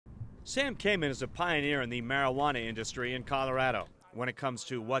Sam Kamen is a pioneer in the marijuana industry in Colorado when it comes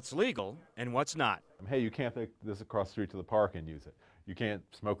to what's legal and what's not. Hey, you can't take this across the street to the park and use it. You can't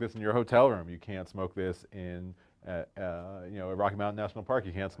smoke this in your hotel room. You can't smoke this in, at Rocky Mountain National Park.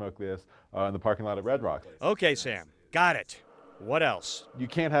 You can't smoke this in the parking lot at Red Rocks. Okay, Sam, got it. What else? You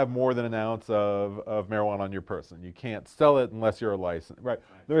can't have more than an ounce of marijuana on your person. You can't sell it unless you're a licensed. Right.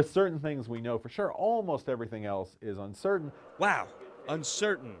 There are certain things we know for sure. Almost everything else is uncertain. Wow,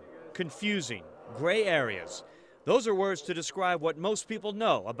 uncertain, confusing, gray areas. Those are words to describe what most people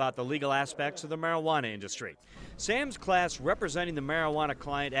know about the legal aspects of the marijuana industry. Sam's class representing the marijuana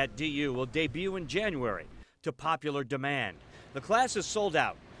client at DU will debut in January to popular demand. The class is sold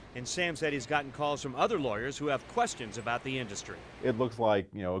out, and Sam said he's gotten calls from other lawyers who have questions about the industry. It looks like,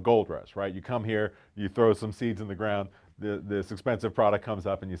 a gold rush, right? You come here, you throw some seeds in the ground, this expensive product comes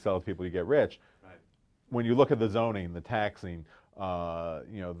up and you sell it to people, you get rich. Right. When you look at the zoning, the taxing,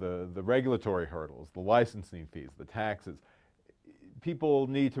 the regulatory hurdles, the licensing fees, the taxes, people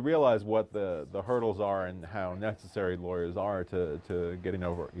need to realize what the hurdles are and how necessary lawyers are to getting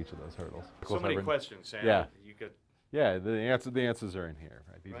over each of those hurdles. So many questions, Sam. Yeah. You could. Yeah, the answers are in here.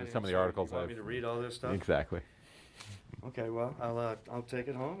 Right? These are some of the articles. You want me to read all this stuff? Exactly. Okay, well, I'll take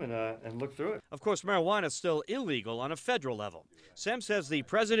it home and look through it. Of course, marijuana is still illegal on a federal level. Sam says the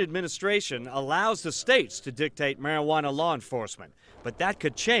present administration allows the states to dictate marijuana law enforcement, but that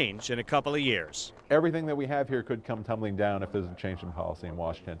could change in a couple of years. Everything that we have here could come tumbling down if there's a change in policy in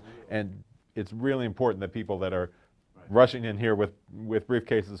Washington, and it's really important that people that are rushing in here with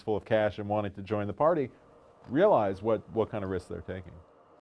briefcases full of cash and wanting to join the party realize what kind of risks they're taking.